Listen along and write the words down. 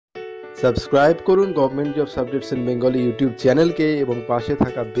Subscribe করুন government jobs updates in Bengali YouTube চ্যানেলকে এবং পাশে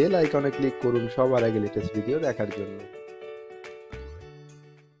থাকা বেল আইকনে ক্লিক করুন সবার আগে লেটেস্ট ভিডিও দেখার জন্য।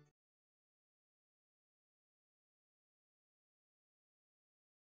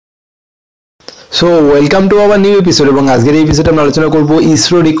 So welcome to our new episode এবং আজকের এই এপিসোডে আমরা আলোচনা করব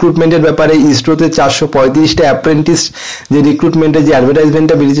ইসরো রিক্রুটমেন্টের ব্যাপারে। ইসরোতে 435টা অ্যাপ্রেন্টিস যে রিক্রুটমেন্টের যে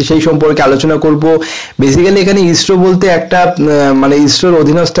অ্যাডভার্টাইজমেন্টটা বেরিয়েছে সেই সম্পর্কে আলোচনা করব। বেসিক্যালি এখানে ইসরো বলতে একটা ইসরোর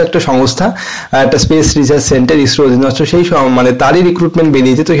অধীনস্থ একটা সংস্থা, একটা স্পেস রিসার্চ সেন্টার ইসরো অধীনস্থ, সেই তারই রিক্রুটমেন্ট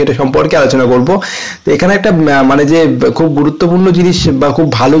বেরিয়েছে, তো সেটা সম্পর্কে আলোচনা করব। তো এখানে একটা যে খুব গুরুত্বপূর্ণ জিনিস বা খুব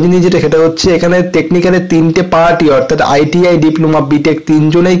ভালো জিনিস যেটা সেটা হচ্ছে এখানে টেকনিক্যালের 3টে পার্টি অর্থাৎ আইটিআই, ডিপ্লোমা, বিটেক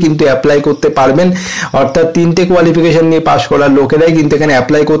তিনজনেই কিন্তু অ্যাপ্লাই করতে পারবেন। অর্থাৎ 3টে কোয়ালিফিকেশন নিয়ে পাশ করা লোকেরাই কিন্তু এখানে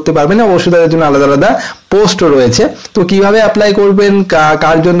অ্যাপ্লাই করতে পারবেন। অবশ্যই তাদের জন্য আলাদা আলাদা পোস্টও রয়েছে। তো কিভাবে অ্যাপ্লাই করবেন,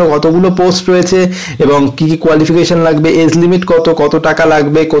 কার জন্য কতগুলো পোস্ট রয়েছে এবং কি কি কোয়ালিফিকেশন লাগবে, এজ লিমিট কত টাকা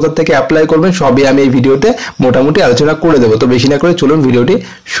লাগবে, কোথা থেকে অ্যাপ্লাই করবেন, সবই আমি এই ভিডিওতে মোটামুটি আলোচনা করে দেবো। তো বেশি না করে চলুন ভিডিওটি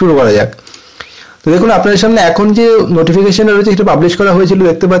শুরু করা যাক। তো দেখুন আপনাদের সামনে এখন যে নোটিফিকেশন রয়েছে সেটা পাবলিশ করা হয়েছিল,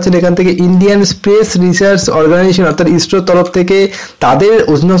 দেখতে পাচ্ছেন এখান থেকে ইন্ডিয়ান স্পেস রিসার্চ অর্গানাইজেশন অর্থাৎ ইসরোর তরফ থেকে তাদের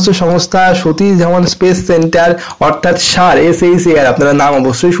অধীনস্থ সংস্থা সতীশ ধাওয়ান স্পেস সেন্টার অর্থাৎ SAR, আপনারা নাম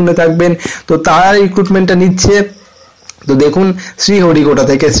অবশ্যই শুনে থাকবেন। তো তারা রিক্রুটমেন্টটা নিচ্ছে। তো দেখুন শ্রীহরিকোটা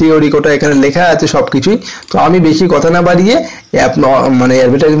থেকে, শ্রীহরিকোটা এখানে লেখা আছে সবকিছুই। তো আমি বেশি কথা না বাড়িয়ে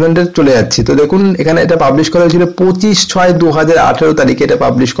অ্যাডভার্টাইজমেন্টে চলে যাচ্ছি। তো দেখুন এখানে এটা পাবলিশ করা হয়েছিল 25/6/2018 তারিখে এটা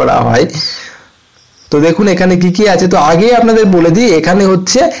পাবলিশ করা হয়। তো দেখুন এখানে কি কি আছে। তো আগে আপনাদের বলে দিই, এখানে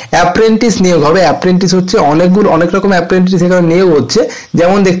হচ্ছে অ্যাপ্রেন্টিস নিয়োগ হবে। অ্যাপ্রেন্টিস হচ্ছে অনেক রকম অ্যাপ্রেন্টিস এখানে নিয়োগ হচ্ছে।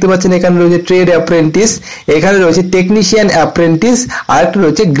 যেমন দেখতে পাচ্ছেন এখানে রয়েছে ট্রেড অ্যাপ্রেন্টিস, এখানে রয়েছে টেকনিশিয়ান অ্যাপ্রেন্টিস, আর একটা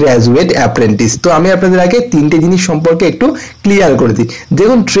রয়েছে গ্র্যাজুয়েট অ্যাপ্রেন্টিস। তো আমি আপনাদের আগে 3টে জিনিস সম্পর্কে একটু ক্লিয়ার করে দিই।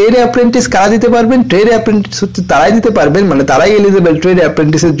 দেখুন ট্রেড অ্যাপ্রেন্টিস কারা দিতে পারবেন? ট্রেড অ্যাপ্রেন্টিস হচ্ছে তারাই দিতে পারবেন, তারাই এলিজিবল ট্রেড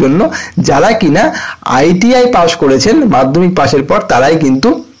অ্যাপ্রেন্টিসের জন্য যারা কিনা আইটিআই পাস করেছেন, মাধ্যমিক পাশের পর তারাই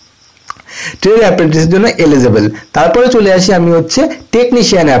কিন্তু ট্রেড অ্যাপ্রেন্টিসের জন্য এলিজিবল। তারপরে চলে আসি আমি হচ্ছে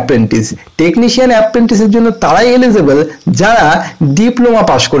টেকনিশিয়ান অ্যাপ্রেন্টিস। টেকনিশিয়ান অ্যাপ্রেন্টিসের জন্য তারাই এলিজিবল যারা ডিপ্লোমা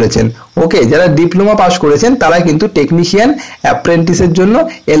পাস করেছেন। ওকে, যারা ডিপ্লোমা পাস করেছেন তারা কিন্তু টেকনিশিয়ান অ্যাপ্রেন্টিসের জন্য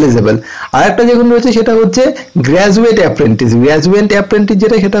এলিজিবল। আর একটা যেগুলো রয়েছে সেটা হচ্ছে গ্র্যাজুয়েট অ্যাপ্রেন্টিস। গ্র্যাজুয়েট অ্যাপ্রেন্টিস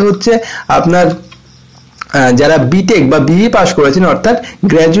যেটা সেটা হচ্ছে আপনার যারা বিটেক বা বিই পাস করেছেন অর্থাৎ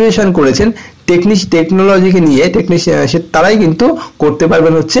গ্র্যাজুয়েশন করেছেন টেকনোলজিকে নিয়ে, টেকনিশিয়ান, তারাই কিন্তু করতে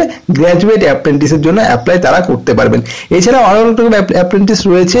পারবেন হচ্ছে গ্র্যাজুয়েট অ্যাপ্রেন্টিসের জন্য অ্যাপ্লাই তারা করতে পারবেন। এছাড়াও আরো অনেক রকম অ্যাপ্রেন্টিস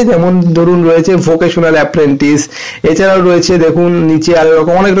রয়েছে, যেমন ধরুন রয়েছে ভোকেশনাল অ্যাপ্রেন্টিস, এছাড়াও রয়েছে দেখুন নিচে আরো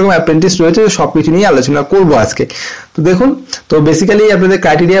অনেক রকম অ্যাপ্রেন্টিস রয়েছে। সবকিছু নিয়ে আলোচনা করবো আজকে। তো দেখুন, তো বেসিক্যালি আপনাদের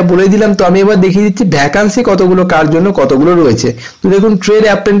ক্রাইটেরিয়া বলে দিলাম। তো আমি এবার দেখিয়ে দিচ্ছি ভ্যাকান্সি কতগুলো, কার জন্য কতগুলো রয়েছে। তো দেখুন ট্রেড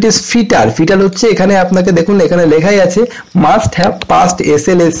অ্যাপ্রেন্টিস ফিটার হচ্ছে এখানে আপনাকে দেখুন এখানে লেখাই আছে মাস্ট হ্যাভ পাস্ট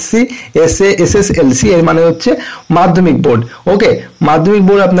SSLC, এর মানে হচ্ছে মাধ্যমিক বোর্ড। ওকে, মাধ্যমিক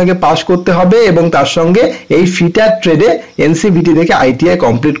বোর্ড আপনাকে পাস করতে হবে এবং তার সঙ্গে এই ফিটার ট্রেডে NCVT থেকে ITI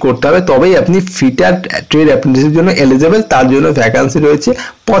কমপ্লিট করতে হবে, তবেই আপনি ফিটার ট্রেড অ্যাপ্রেন্টিসের জন্য এলিজিবল। তার জন্য ভ্যাকান্সি রয়েছে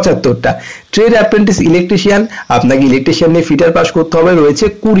 75টা। ট্রেড অ্যাপ্রেন্টিস ইলেকট্রিশিয়ান, আপনাকে ইলেকট্রিশিয়ান নিয়ে ফিটার পাস করতে হবে, রয়েছে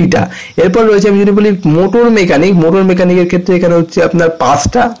 20টা। এরপর রয়েছে আমি যদি বলি মোটর মেকানিকের ক্ষেত্রে এখানে হচ্ছে আপনার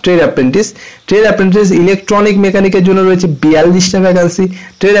 5টা trade apprentice. Trade apprentice electronic মেকানিকের জন্য রয়েছে 42টা ভ্যাকান্সি।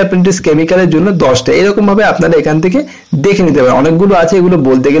 ট্রেড অ্যাপ্রেন্টিস কেমিক্যালের জন্য 10টা। এরকম ভাবে আপনারা এখান থেকে দেখে নিতে পারেন। অনেকগুলো আছে, এগুলো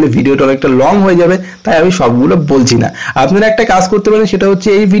বলতে গেলে ভিডিওটা অনেকটা লং হয়ে যাবে, তাই আমি সবগুলো বলছি না। আপনারা একটা কাজ করতে পারেন, সেটা হচ্ছে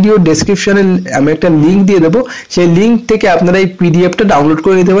এই ভিডিও ডেসক্রিপশনে আমি একটা লিঙ্ক দিয়ে দেবো, সেই লিঙ্ক থেকে আপনারা এই পিডিএফটা ডাউনলোড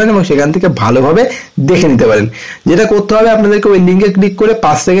করে নিতে পারেন এবং সেখান থেকে ভালোভাবে দেখে নিতে পারেন। যেটা করতে হবে আপনাদেরকে ওই লিঙ্কে ক্লিক করে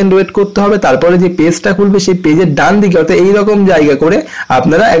 5 সেকেন্ড ওয়েট করতে হবে। তারপরে যে পেজটা খুলবে সেই পেজের ডান দিকে অর্থাৎ এইরকম জায়গা করে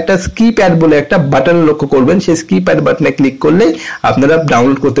আপনারা একটা স্কিপ অ্যাড বলে একটা বাটন লক্ষ্য করবেন। সেই স্কিপ অ্যাড বাটনে ক্লিক করলেই আপনারা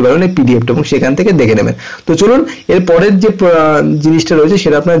ডাউনলোড করতে পারবেন এই পিডিএফটা এবং সেখান থেকে দেখে নেবেন। তো চলুন এর পরের যে জিনিসটা রয়েছে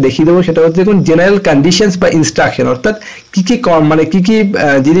সেটা আপনারা দেখিয়ে দেবো। সেটা হচ্ছে দেখুন জেনারেল কন্ডিশনস বা ইনস্ট্রাকশন, অর্থাৎ কি কি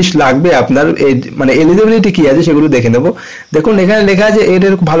জিনিস লাগবে আপনার, এলিজিবিলিটি কি আছে সেগুলো দেখে নেবো। দেখুন এখানে লেখা আছে, এটা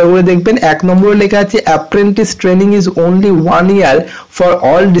ভালো করে দেখবেন। 1 নম্বরে লেখা আছে apprentice training is only 1 year for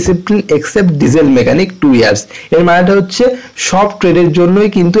all discipline except diesel mechanic 2 years। এর মানেটা হচ্ছে সব ট্রেডের জন্যই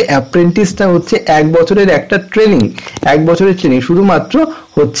কিন্তু অ্যাপ্রেন্টিসটা হচ্ছে 1 বছরের একটা ট্রেনিং, 1 বছরের ট্রেনিং শুধুমাত্র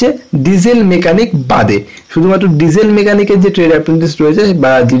হচ্ছে ডিজেল মেকানিক বাদে। শুধুমাত্র ডিজেল মেকানিকের যে ট্রেড অ্যাপ্রেন্টিস রয়েছে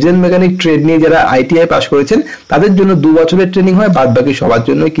বা ডিজেল মেকানিক ট্রেড নিয়ে যারা ITI পাস করেছেন তাদের জন্য 2 বছরের ট্রেনিং হয়, বাদ বাকি সবার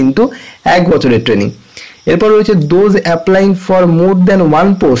জন্য কিন্তু 1 বছরের ট্রেনিং। এরপর রয়েছে those applying for more than one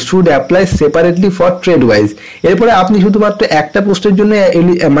post should apply separately for trade wise. এরপরে আপনি শুধুমাত্র একটা পোস্টের জন্য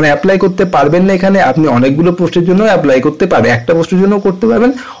মানে অ্যাপ্লাই করতে পারবেন না, এখানে আপনি অনেকগুলো পোস্টের জন্য অ্যাপ্লাই করতে পারবেন, একটা পোস্টের জন্য করতে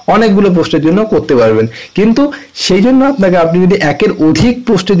পারবেন, অনেকগুলো পোস্টের জন্য করতে পারবেন। কিন্তু সেই জন্য আপনাকে, আপনি যদি একের অধিক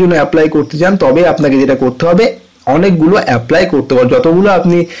পোস্টের জন্য অ্যাপ্লাই করতে চান তবে আপনাকে যেটা করতে হবে অনেকগুলো অ্যাপ্লাই করতে পারবেন। যতগুলো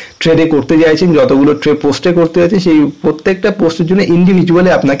আপনি ট্রেডে করতে চাইছেন, যতগুলো পোস্টে করতে চাইছেন, সেই প্রত্যেকটা পোস্টের জন্য ইন্ডিভিজুয়ালি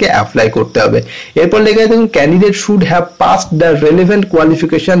আপনাকে অ্যাপ্লাই করতে হবে। এরপর লেখা আছে candidate should have passed the relevant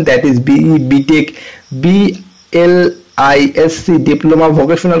qualification that is BE, B Tech, BLISC, Diploma,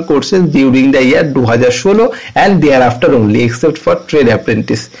 vocational courses during the year 2016 and thereafter only except for trade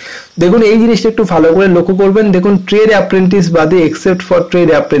apprentice। দেখুন এই জিনিসটা একটু ভালো করে লক্ষ্য করবেন। দেখুন ট্রেড অ্যাপ্রেন্টিস বাদে এক্সেপ্ট ফর ট্রেড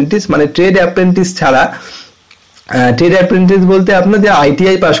অ্যাপ্রেন্টিস, মানে ট্রেড অ্যাপ্রেন্টিস ছাড়া, ট্রেড অ্যাপ্রেন্টিস বলতে আপনার যারা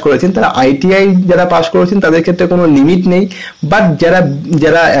আইটিআই পাস করেছেন, তারা আইটিআই যারা পাস করেছেন তাদের ক্ষেত্রে কোনো লিমিট নেই। বাট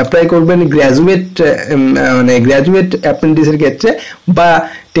যারা অ্যাপ্লাই করবেন গ্র্যাজুয়েট, মানে গ্র্যাজুয়েট অ্যাপ্রেন্টিসের ক্ষেত্রে বা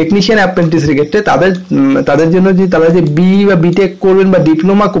টেকনিশিয়ান অ্যাপ্রেন্টিসের ক্ষেত্রে তাদের জন্য যে তারা যে বিই বা বিটেক করবেন বা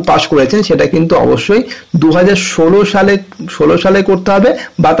ডিপ্লোমা পাস করেছেন সেটা কিন্তু অবশ্যই 2016 সালে করতে হবে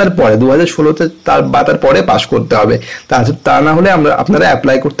বা তার পরে 2016তে বা তার পরে পাস করতে হবে, তা না হলে আপনারা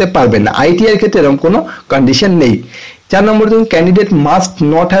অ্যাপ্লাই করতে পারবেন না। আইটিআই এর ক্ষেত্রে এরকম কোনো কন্ডিশন নেই। 4 নম্বর দেখুন candidate must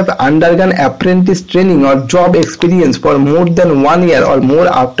not have আন্ডারগন apprentice training or job experience for more than 1 year or more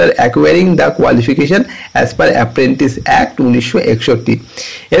after acquiring the qualification as per apprentice act 1961।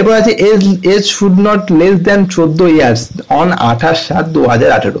 এরপর আছে age should not less than 14 years on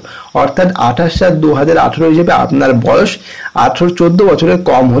 28/7/2018, অর্থাৎ 28/7/2018 হিসেবে আপনার বয়স 14 বছরের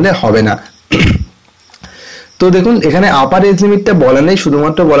কম হলে হবে না। তো দেখুন এখানে আপার এজ লিমিটটা বলা নেই,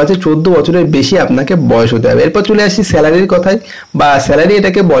 শুধুমাত্র বলা আছে 14 বছরের বেশি আপনাকে বয়স হতে হবে। এরপর চলে আসি স্যালারির কথায়, বা স্যালারি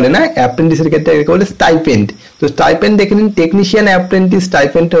এটাকে বলে না, অ্যাপ্রেন্টিসের ক্ষেত্রে এটাকে বলে স্টাইপেন্ড। তো স্টাইপেন্ড দেখে নিন, টেকনিশিয়ান অ্যাপ্রেন্টিস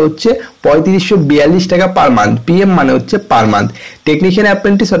স্টাইপেন্ডটা হচ্ছে 3542 টাকা পার মান্থ, পিএম মানে হচ্ছে পার মান্থ। টেকনিশিয়ান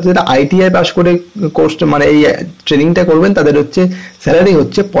অ্যাপ্রেন্টিস অর্থাৎ যারা আইটিআই পাস করে কোর্স মানে এই ট্রেনিংটা করবেন তাদের হচ্ছে স্যালারি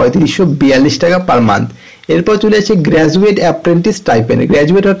হচ্ছে 3542 টাকা পার মান্থ। এরপর চলে আসছে গ্র্যাজুয়েট অ্যাপ্রেন্টিস স্টাইপেন্ড।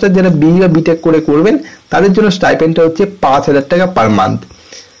 গ্র্যাজুয়েট অর্থাৎ যারা বিই বা বিটেক করবেন তাদের জন্য স্টাইপেন্ডটা হচ্ছে 5000 টাকা per month.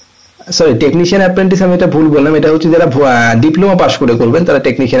 Sorry, technician apprentice আমি এটা ভুল বললাম, এটা হচ্ছে যারা ডিপ্লোমা পাস করে করবেন তারা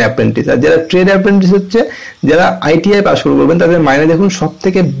টেকনিশিয়ান অ্যাপ্রেন্টিস। আর যারা ট্রেড অ্যাপ্রেন্টিস হচ্ছে যারা আইটিআই পাস করে করবেন তাদের মাইনে দেখুন সব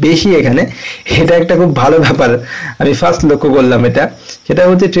থেকে বেশি এখানে, এটা একটা খুব ভালো ব্যাপার, আমি ফার্স্ট লক্ষ্য করলাম এটা। সেটা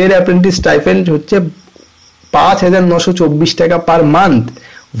হচ্ছে ট্রেড অ্যাপ্রেন্টিস স্টাইপেন্ড হচ্ছে 5924 টাকা per month.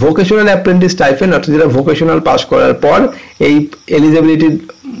 Vocational apprentice stipend অর্থাৎ যারা ভোকেশনাল পাস করার পর এই এলিজিবিলিটি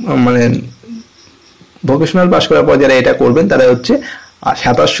মানে ভোকেশনাল পাস করার পর যারা এটা করবেন তারা হচ্ছে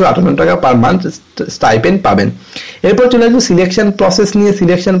 2758 টাকা পার মান্থ স্টাইপেন্ড পাবেন। এরপর চলে আসবো সিলেকশন প্রসেস নিয়ে।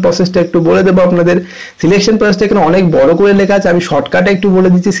 সিলেকশন প্রসেসটা একটু বলে দেবো আপনাদের। সিলেকশন প্রসেসটা এখানে অনেক বড় করে লেখা আছে, আমি শর্টকাটে একটু বলে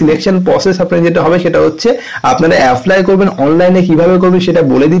দিচ্ছি। সিলেকশন প্রসেস আপনার যেটা হবে সেটা হচ্ছে আপনারা অ্যাপ্লাই করবেন, অনলাইনে কিভাবে করবেন সেটা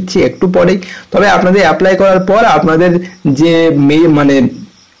বলে দিচ্ছি একটু পরেই। তবে আপনাদের অ্যাপ্লাই করার পর আপনাদের যে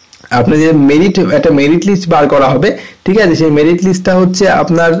আপনাদের একটা মেরিট লিস্ট বার করা হবে, ঠিক আছে? সেই মেরিট লিস্টটা হচ্ছে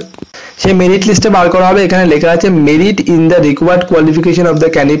আপনার, সেই মেরিট লিস্টে বার করা হবে। এখানে লেখা আছে merit in the required qualification of the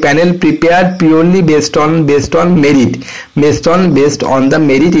panel prepared purely based on merit based on the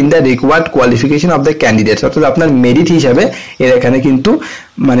merit in the required qualification of the candidates. অর্থাৎ আপনার মেরিট হিসাবে এর এখানে কিন্তু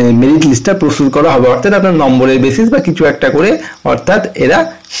মানে মেরিট লিস্টটা প্রস্তুত করা হবে, অর্থাৎ আপনার নম্বরের বেসিস বা কিছু একটা করে, অর্থাৎ এরা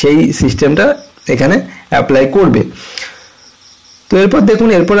সেই সিস্টেমটা এখানে অ্যাপ্লাই করবে। তো এরপর দেখুন,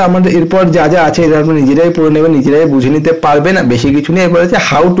 এরপর যা যা আছে এটা আপনি নিজেরাই পড়ে নেবেন, নিজেরাই বুঝে নিতে পারবেন, বেশি কিছু নেই। এরপর আছে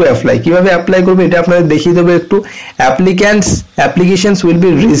হাউ টু অ্যাপ্লাই, কিভাবে অ্যাপ্লাই করবে এটা আপনাদের দেখিয়ে দেবো একটু। Applications will be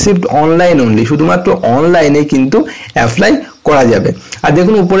received online only, শুধুমাত্র অনলাইনে কিন্তু অ্যাপ্লাই করা যাবে। আর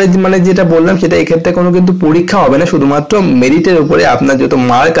দেখুন উপরে মানে যেটা বললাম সেটা এক্ষেত্রে কোনো কিন্তু পরীক্ষা হবে না, শুধুমাত্র মেরিটের উপরে আপনার যত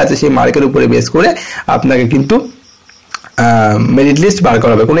মার্ক আছে সেই মার্কের উপরে বেস করে আপনাকে কিন্তু মেরিট লিস্ট বার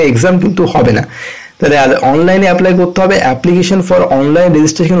করা হবে, কোনো এক্সাম কিন্তু হবে না। তাহলে অনলাইনে অ্যাপ্লাই করতে হবে। Application for online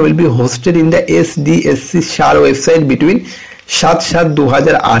registration will be hosted in the SDSC sir website between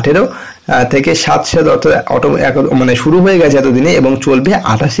 7/7/2018 থেকে 7/7 অর্থাৎ মানে শুরু হয়ে গেছে এতদিনে এবং চলবে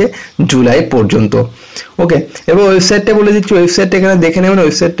 28 জুলাই পর্যন্ত। ওকে, এবার ওয়েবসাইটটা বলে দিচ্ছি। ওয়েবসাইটটা এখানে দেখে নেবেন।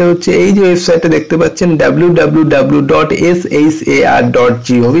 ওয়েবসাইটটা হচ্ছে এই যে ওয়েবসাইটটা দেখতে পাচ্ছেন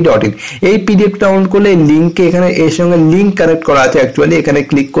www.shar.gov.in। এই পিডিএফ ডাউনলোড করলে এই লিঙ্কে, এখানে এর সঙ্গে লিঙ্ক কানেক্ট করা আছে অ্যাকচুয়ালি, এখানে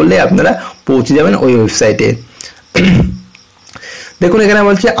ক্লিক করলে আপনারা পৌঁছে যাবেন ওই ওয়েবসাইটে। দেখুন এখানে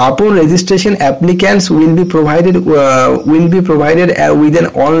বলছে আপন registration applicants will be provided with an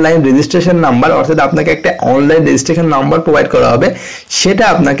online registration number, অর্থাৎ আপনাকে একটা অনলাইন রেজিস্ট্রেশন নাম্বার প্রোভাইড করা হবে, সেটা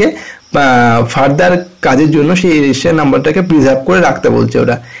আপনাকে ফার্দার কাজের জন্য সেই রেজিস্ট্রেশন নাম্বারটাকে প্রিজার্ভ করে রাখতে বলছে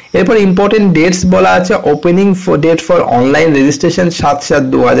ওরা। এরপর ইম্পর্টেন্ট ডেটস বলা আছে, opening date for online registration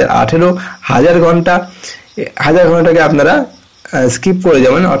 7/7/2018, 1000 ঘন্টা। 1000 ঘন্টাটাকে আপনারা স্কিপ করে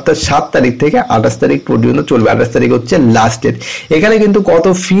যাবেন, অর্থাৎ 7 তারিখ থেকে 28 তারিখ পর্যন্ত চলবে। 28 তারিখ হচ্ছে লাস্ট ডেট। এখানে কিন্তু কত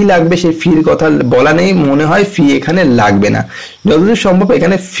ফি লাগবে সেই ফির কথা বলা নেই, মনে হয় ফি এখানে লাগবে না, যতদূর সম্ভব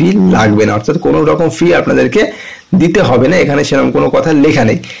এখানে ফি লাগবে না, অর্থাৎ কোনো রকম ফি আপনাদেরকে দিতে হবে না, এখানে সেরকম কোনো কথা লেখা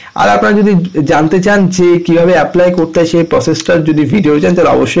নেই। আর আপনারা যদি জানতে চান যে কিভাবে অ্যাপ্লাই করতে হয় সেই প্রসেসটার যদি ভিডিও চান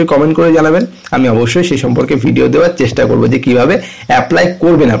তাহলে অবশ্যই কমেন্ট করে জানাবেন, আমি অবশ্যই সেই সম্পর্কে ভিডিও দেওয়ার চেষ্টা করবো যে কিভাবে অ্যাপ্লাই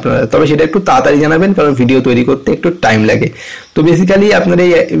করবেন আপনারা। তবে সেটা একটু তাড়াতাড়ি জানাবেন, কারণ ভিডিও তৈরি করতে একটু টাইম লাগে। তো বেসিক্যালি আপনারা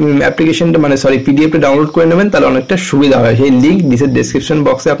এই অ্যাপ্লিকেশনটা পিডিএফটা ডাউনলোড করে নেবেন, তাহলে অনেকটা সুবিধা হয়। সেই লিঙ্ক নিচের ডেসক্রিপশন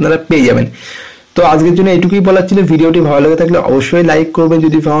বক্সে আপনারা পেয়ে যাবেন। তো আজকের জন্য এটুকুই বলার ছিল। ভিডিওটি ভালো লেগে থাকলে অবশ্যই লাইক করবেন,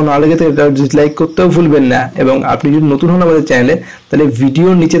 যদি ভালো না লেগে থাকে তাহলে ডিসলাইক করতেও ভুলবেন না। এবং আপনি যদি নতুন হন আমাদের চ্যানেলে, তাহলে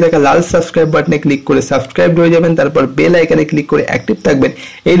ভিডিওর নিচে থাকা লাল সাবস্ক্রাইব বাটনে ক্লিক করে সাবস্ক্রাইব হয়ে যাবেন, তারপর বেল আইকনে ক্লিক করে অ্যাক্টিভ থাকবেন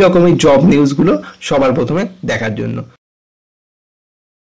এই রকমই জব নিউজগুলো সবার প্রথমে দেখার জন্য।